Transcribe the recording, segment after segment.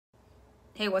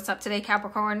Hey, what's up today,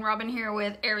 Capricorn? Robin here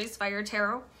with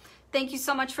AriesFireTarot. Thank you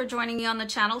so much for joining me on the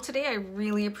channel today. I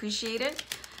really appreciate it.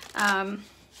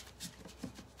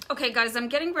 Okay, guys, I'm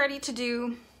getting ready to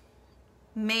do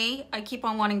May. I keep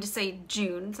on wanting to say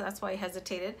June, so that's why I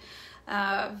hesitated.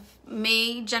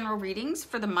 May general readings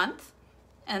for the month,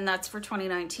 and that's for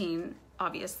 2019,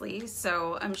 obviously.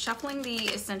 So I'm shuffling the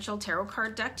Essential Tarot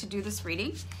card deck to do this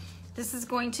reading. This is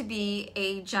going to be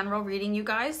a general reading, you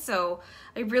guys, so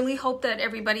I really hope that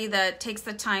everybody that takes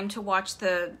the time to watch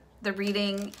the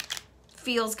reading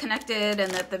feels connected and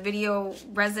that the video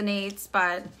resonates,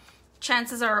 but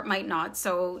chances are it might not.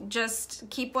 So just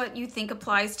keep what you think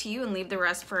applies to you and leave the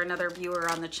rest for another viewer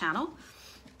on the channel.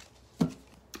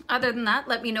 Other than that,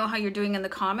 let me know how you're doing in the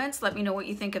comments. Let me know what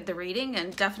you think of the reading,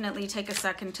 and definitely take a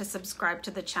second to subscribe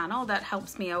to the channel. That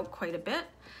helps me out quite a bit.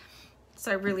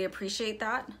 So I really appreciate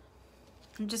that.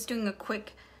 I'm just doing a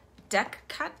quick deck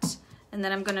cut, and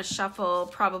then I'm going to shuffle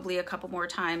probably a couple more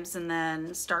times and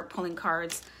then start pulling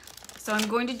cards. So I'm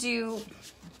going to do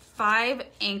 5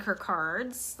 anchor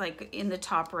cards, like in the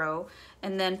top row,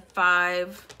 and then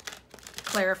 5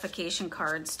 clarification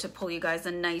cards to pull you guys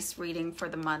a nice reading for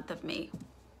the month of May.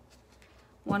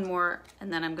 One more,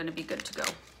 and then I'm going to be good to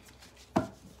go.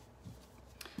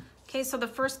 Okay, so the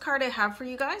first card I have for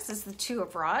you guys is the Two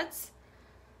of Rods.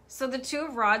 So the Two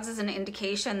of Rods is an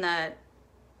indication that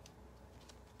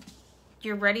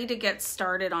you're ready to get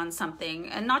started on something,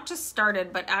 and not just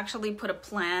started, but actually put a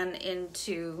plan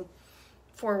into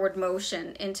forward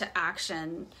motion, into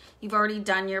action. You've already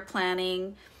done your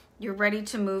planning. You're ready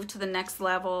to move to the next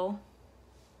level.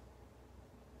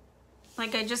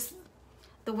 Like,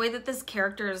 the way that this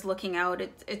character is looking out,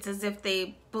 it's as if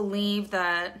they believe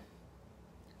that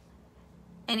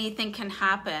anything can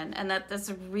happen, and that's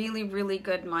a really, really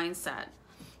good mindset.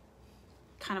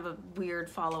 Kind of a weird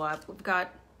follow-up. We've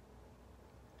got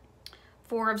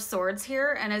 4 of Swords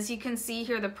here, and as you can see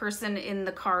here, the person in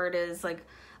the card is like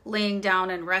laying down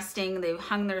and resting. They've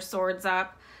hung their swords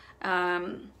up.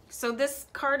 So this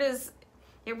card it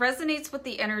resonates with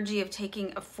the energy of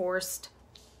taking a forced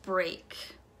break,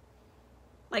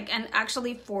 like, and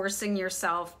actually forcing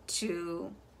yourself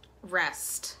to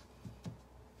rest.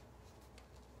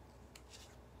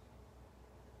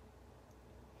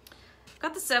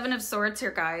 Got the 7 of Swords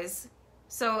here, guys.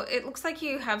 So it looks like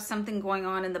you have something going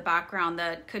on in the background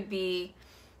that could be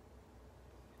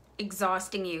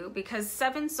exhausting you, because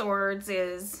 7 Swords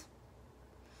it's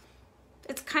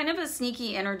kind of a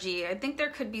sneaky energy. I think there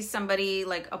could be somebody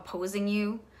like opposing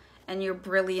you and your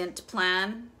brilliant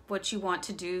plan, what you want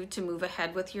to do to move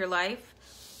ahead with your life.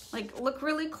 Like, look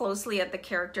really closely at the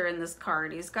character in this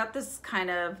card. He's got this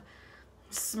kind of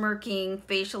smirking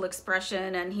facial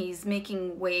expression, and he's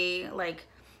making way, like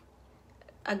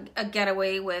a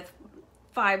getaway with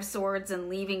 5 swords and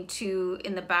leaving 2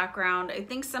 in the background. I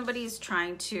think somebody's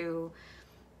trying to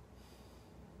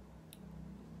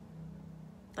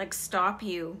like stop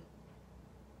you,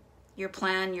 your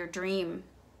plan, your dream.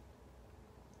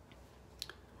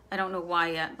 I don't know why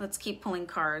yet. Let's keep pulling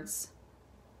cards.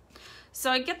 So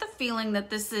I get the feeling that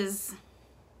this is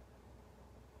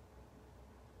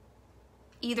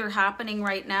either happening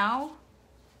right now,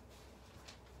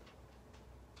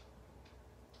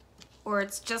 or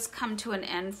it's just come to an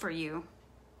end for you.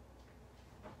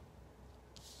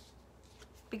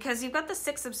 Because you've got the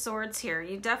 6 of Swords here.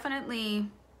 You definitely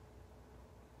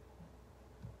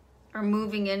are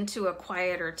moving into a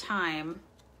quieter time.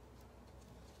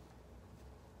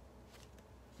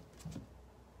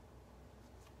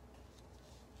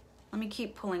 Let me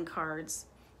keep pulling cards.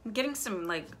 I'm getting some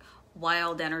like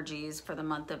wild energies for the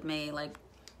month of May. Like,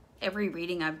 every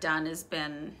reading I've done has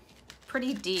been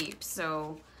pretty deep,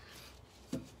 so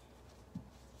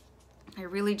I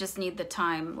really just need the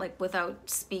time, like, without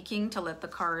speaking, to let the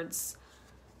cards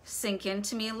sink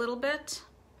into me a little bit.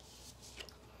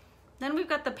 Then we've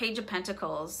got the Page of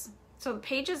Pentacles. So the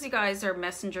pages, you guys, are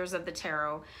messengers of the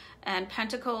tarot, and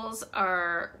pentacles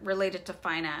are related to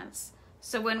finance.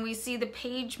 So when we see the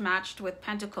page matched with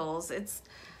pentacles, it's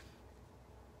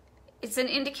an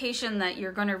indication that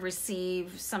you're going to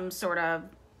receive some sort of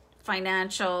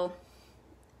financial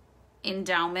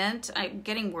endowment. I'm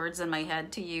getting words in my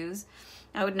head to use.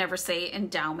 I would never say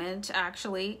endowment,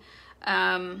 actually.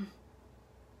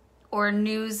 Or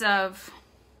news of,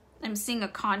 I'm seeing a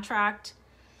contract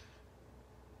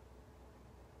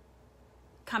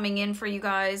coming in for you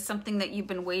guys, something that you've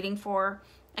been waiting for.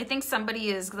 I think somebody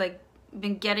is like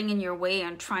been getting in your way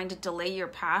and trying to delay your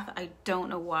path. I don't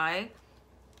know why.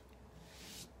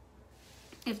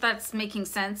 If that's making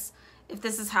sense. If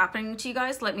this is happening to you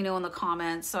guys, let me know in the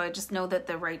comments, so I just know that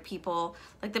the right people,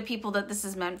 like the people that this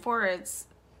is meant for,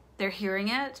 they're hearing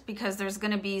it, because there's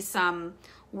going to be some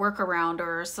workaround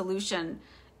or solution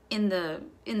in the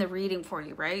reading for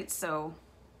you, right? So,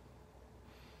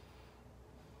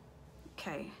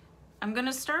 okay. I'm going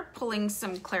to start pulling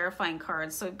some clarifying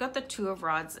cards. So we've got the Two of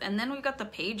Rods, and then we've got the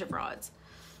Page of Rods.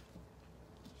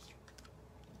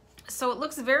 So it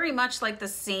looks very much like the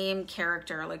same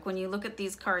character. Like when you look at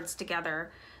these cards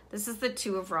together, this is the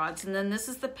Two of Rods, and then this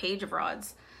is the Page of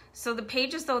Rods. So the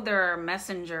Page is though they're a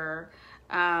messenger.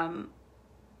 And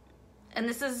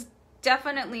this is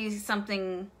definitely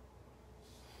something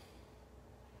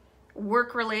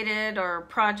work-related or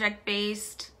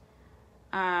project-based.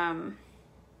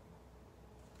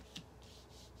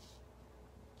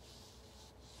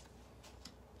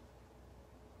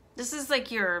 This is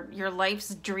like your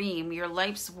life's dream, your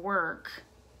life's work.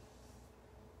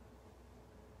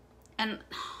 And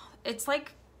it's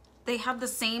like they have the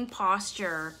same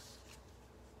posture,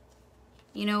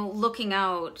 you know, looking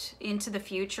out into the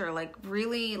future. Like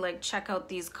really like check out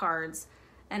these cards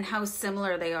and how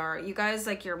similar they are. You guys,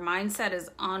 like your mindset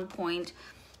is on point,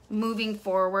 moving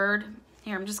forward.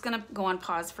 Here, I'm just gonna go on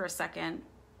pause for a second.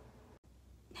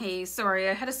 Hey, sorry,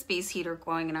 I had a space heater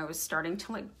going and I was starting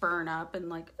to like burn up, and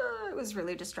like it was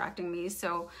really distracting me.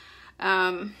 So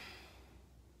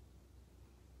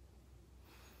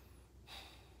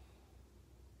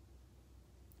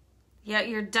yeah,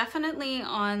 you're definitely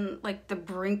on like the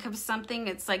brink of something.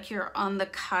 It's like you're on the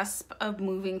cusp of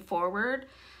moving forward,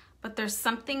 but there's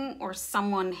something or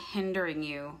someone hindering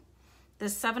you. The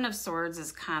Seven of Swords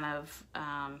is kind of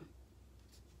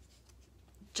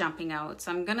jumping out.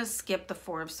 So I'm going to skip the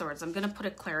Four of Swords. I'm going to put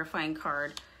a clarifying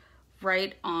card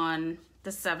right on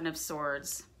the Seven of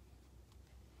Swords.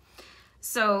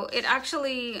 So it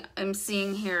actually, I'm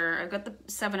seeing here, I've got the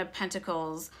Seven of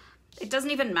Pentacles. It doesn't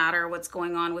even matter what's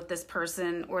going on with this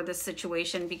person or this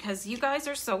situation, because you guys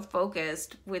are so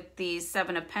focused with the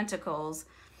Seven of Pentacles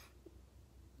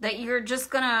that you're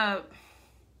just going to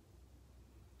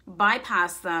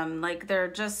bypass them. Like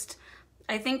they're just,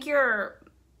 I think you're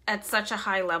at such a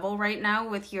high level right now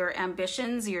with your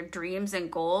ambitions, your dreams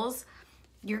and goals.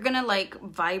 You're gonna like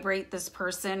vibrate this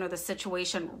person or the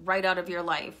situation right out of your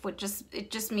life, which just, it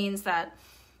just means that,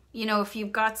 you know, if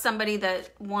you've got somebody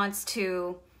that wants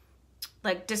to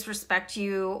like disrespect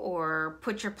you or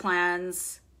put your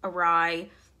plans awry,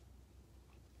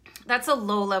 that's a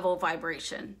low level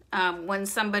vibration. When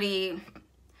somebody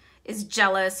is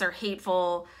jealous or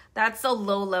hateful, that's a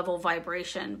low level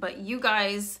vibration. But you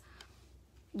guys,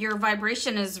 your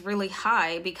vibration is really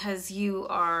high because you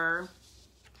are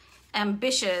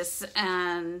ambitious,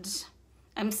 and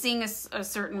I'm seeing a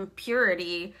certain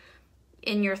purity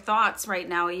in your thoughts right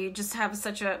now. You just have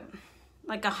such a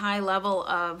like a high level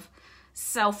of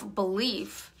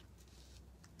self-belief,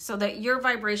 so that your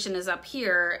vibration is up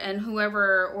here and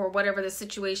whoever or whatever the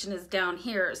situation is down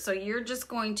here. So you're just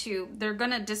going to, they're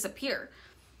going to disappear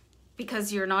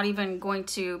because you're not even going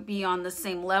to be on the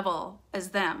same level as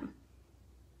them.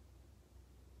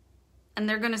 And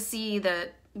they're going to see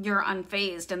that you're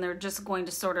unfazed, and they're just going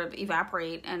to sort of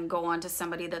evaporate and go on to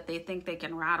somebody that they think they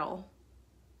can rattle.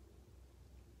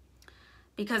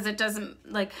 Because it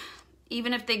doesn't, like,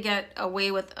 even if they get away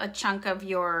with a chunk of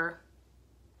your,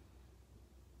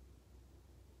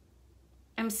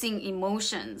 I'm seeing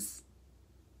emotions,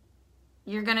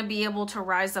 you're going to be able to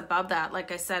rise above that,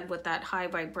 like I said, with that high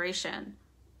vibration.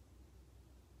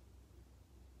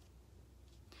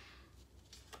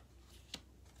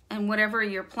 And whatever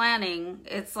you're planning,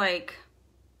 it's like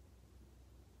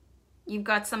you've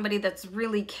got somebody that's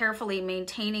really carefully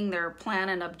maintaining their plan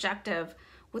and objective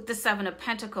with the Seven of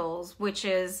Pentacles, which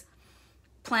is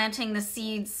planting the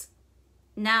seeds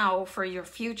now for your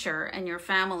future and your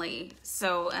family.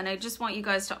 So, and I just want you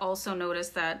guys to also notice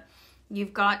that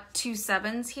you've got 2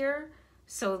 sevens here.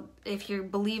 So if you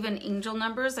believe in angel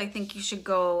numbers, I think you should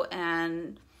go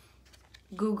and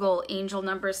Google angel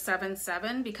number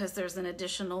 77, because there's an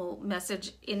additional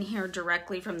message in here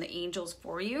directly from the angels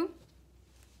for you.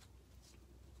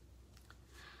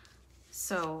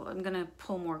 So I'm going to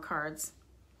pull more cards.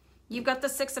 You've got the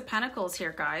 6 of Pentacles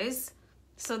here, guys.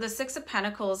 So the 6 of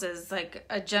Pentacles is like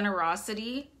a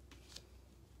generosity.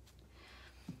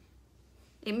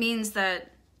 It means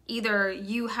that either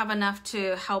you have enough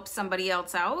to help somebody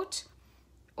else out,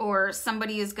 or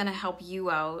somebody is going to help you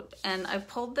out. And I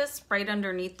pulled this right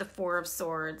underneath the 4 of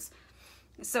Swords.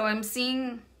 So I'm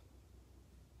seeing,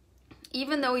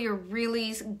 even though you're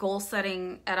really goal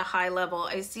setting at a high level,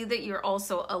 I see that you're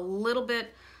also a little bit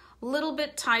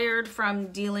tired from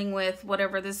dealing with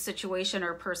whatever this situation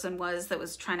or person was that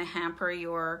was trying to hamper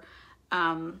your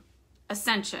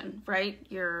ascension, right?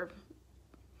 Your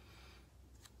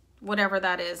whatever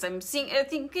that is. I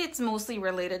think it's mostly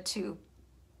related to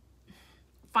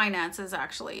finances,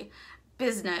 actually,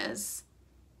 business.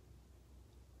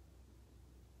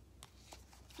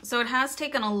 So it has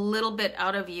taken a little bit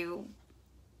out of you,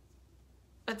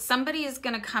 but somebody is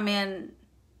going to come in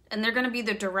and they're going to be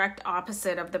the direct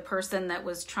opposite of the person that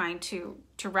was trying to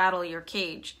rattle your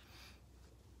cage.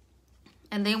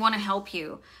 And they want to help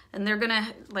you, and they're going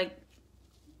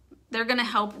to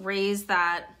help raise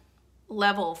that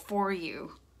level for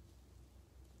you.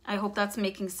 I hope that's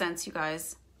making sense, you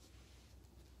guys.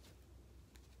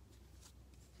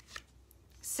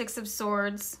 Six of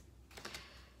Swords.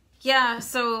 Yeah,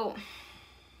 so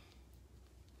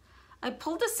I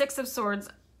pulled the Six of Swords,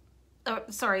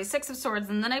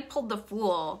 and then I pulled the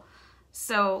Fool.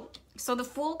 So the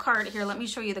Fool card here, let me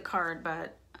show you the card,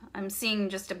 but I'm seeing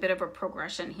just a bit of a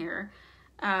progression here.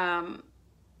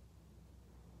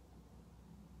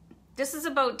 This is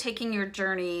about taking your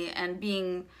journey and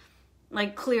being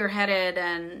like clear-headed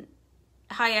and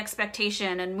high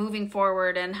expectation and moving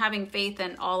forward and having faith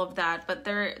in all of that. But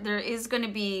there is going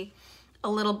to be a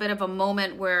little bit of a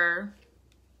moment where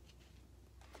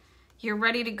you're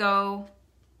ready to go.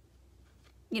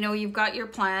 You know, you've got your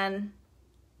plan.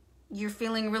 You're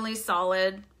feeling really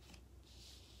solid.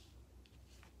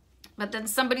 But then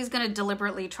somebody's going to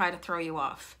deliberately try to throw you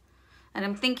off. And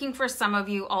I'm thinking for some of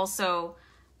you also,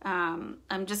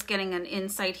 I'm just getting an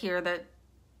insight here that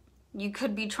you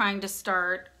could be trying to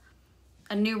start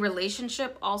a new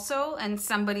relationship also, and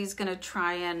somebody's going to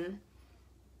try and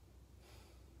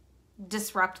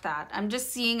disrupt that. I'm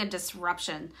just seeing a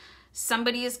disruption.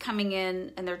 Somebody is coming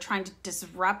in and they're trying to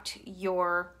disrupt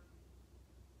your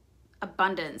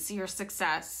abundance, your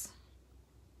success.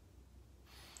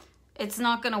 It's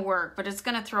not going to work, but it's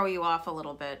going to throw you off a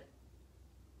little bit.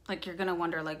 Like, you're going to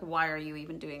wonder, like, why are you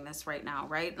even doing this right now,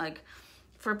 right? Like,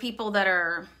 for people that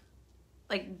are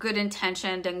like good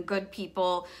intentioned and good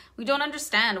people, we don't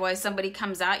understand why somebody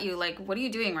comes at you like, what are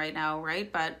you doing right now,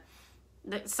 right? But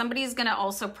somebody is going to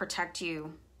also protect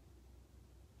you.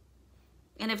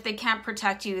 And if they can't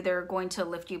protect you, they're going to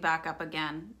lift you back up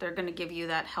again. They're going to give you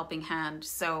that helping hand.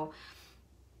 So,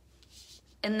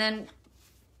 and then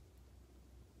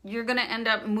you're going to end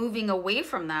up moving away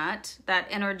from that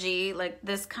energy. Like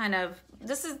this kind of,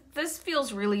 this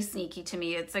feels really sneaky to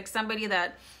me. It's like somebody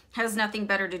that has nothing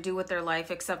better to do with their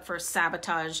life except for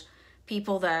sabotage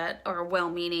people that are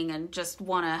well-meaning and just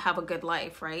want to have a good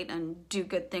life, right? And do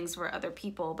good things for other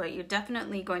people. But you're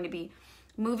definitely going to be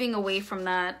moving away from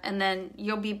that. And then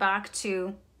you'll be back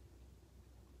to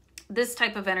this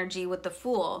type of energy with the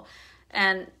Fool.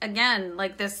 And again,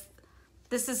 like this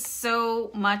is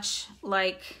so much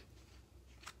like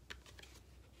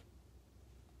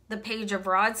the Page of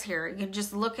Rods here. You can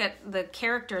just look at the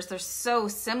characters. They're so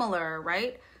similar,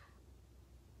 right?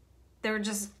 They're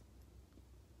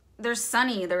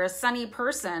sunny. They're a sunny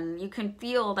person. You can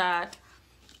feel that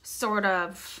sort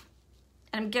of,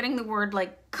 and I'm getting the word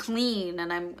like clean,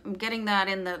 and I'm getting that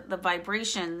in the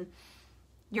vibration.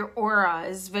 Your aura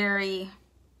is very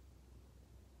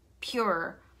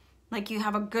pure. Like you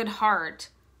have a good heart,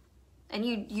 and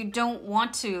you don't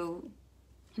want to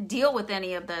deal with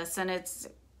any of this, and it's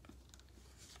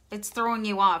throwing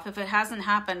you off. If it hasn't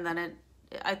happened, then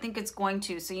I think it's going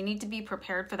to. So you need to be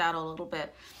prepared for that a little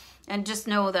bit. And just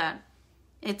know that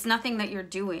it's nothing that you're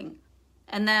doing.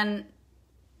 And then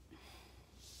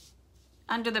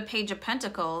under the Page of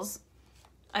Pentacles,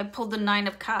 I pulled the Nine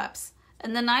of Cups.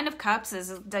 And the Nine of Cups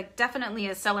is like definitely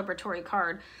a celebratory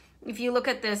card. If you look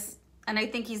at this, and I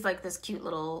think he's like this cute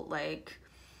little like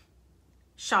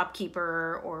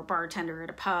shopkeeper or bartender at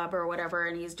a pub or whatever,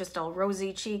 and he's just all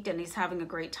rosy cheeked and he's having a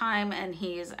great time, and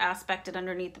he is aspected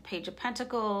underneath the Page of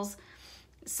Pentacles.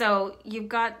 So you've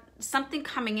got something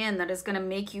coming in that is going to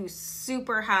make you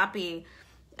super happy.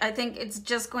 I think it's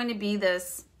just going to be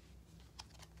this,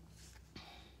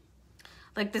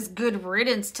 like this good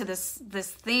riddance to this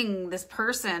thing, this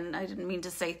person. I didn't mean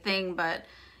to say thing, but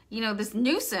you know, this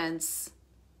nuisance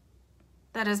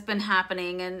that has been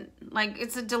happening, and like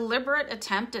it's a deliberate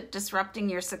attempt at disrupting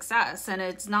your success, and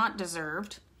it's not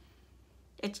deserved.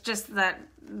 It's just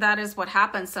that is what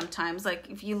happens sometimes. Like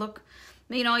if you look,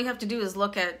 you know, all you have to do is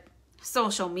look at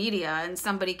social media, and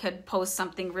somebody could post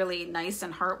something really nice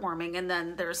and heartwarming, and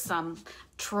then there's some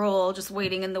troll just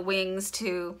waiting in the wings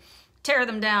to tear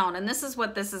them down. And this is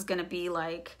what this is going to be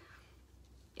like.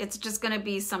 It's just going to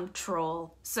be some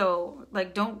troll. So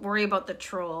like, don't worry about the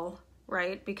troll,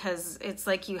 right? Because it's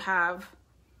like you have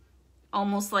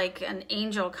almost like an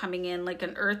angel coming in, like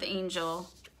an earth angel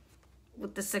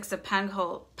with the Six of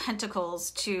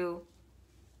Pentacles to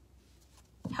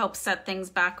help set things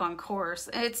back on course.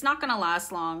 It's not going to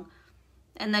last long.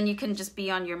 And then you can just be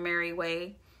on your merry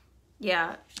way.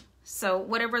 Yeah. So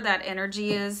whatever that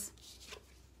energy is,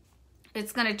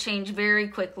 it's going to change very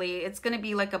quickly. It's going to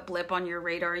be like a blip on your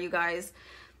radar, you guys.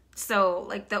 So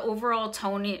like the overall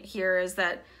tone here is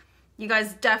that you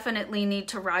guys definitely need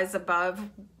to rise above.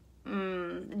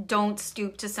 Don't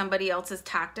stoop to somebody else's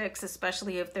tactics,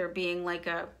 especially if they're being like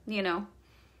a, you know,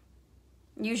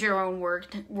 use your own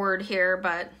word here,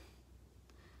 but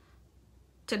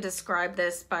to describe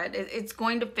this, but it's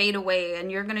going to fade away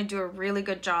and you're going to do a really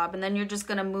good job, and then you're just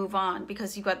going to move on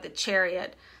because you got the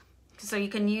Chariot. So you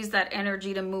can use that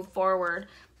energy to move forward,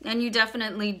 and you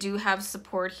definitely do have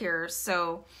support here.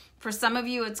 So for some of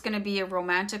you, it's going to be a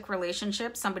romantic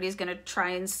relationship. Somebody's going to try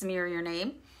and smear your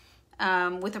name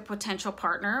with a potential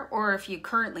partner, or if you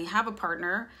currently have a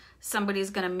partner, somebody's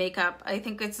going to make up, I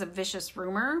think it's a vicious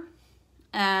rumor.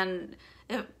 And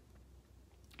if,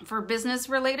 for business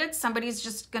related, somebody's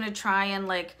just going to try and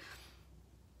like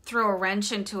throw a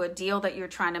wrench into a deal that you're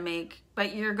trying to make,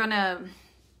 but you're going to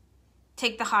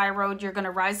take the high road, you're going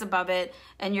to rise above it,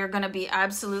 and you're going to be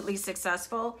absolutely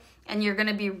successful, and you're going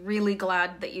to be really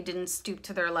glad that you didn't stoop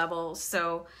to their level.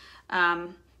 So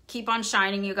keep on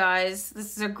shining, you guys.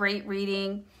 This is a great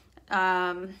reading.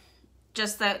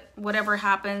 Just that whatever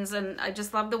happens, and I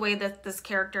just love the way that this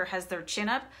character has their chin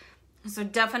up. So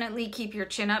definitely keep your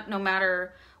chin up no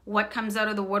matter what comes out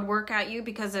of the woodwork at you,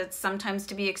 because it's sometimes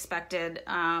to be expected,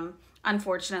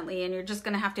 unfortunately, and you're just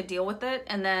going to have to deal with it,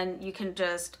 and then you can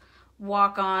just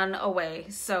walk on away.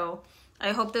 So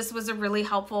I hope this was a really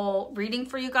helpful reading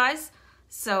for you guys.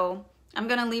 So I'm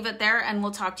going to leave it there, and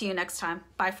we'll talk to you next time.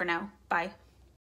 Bye for now. Bye.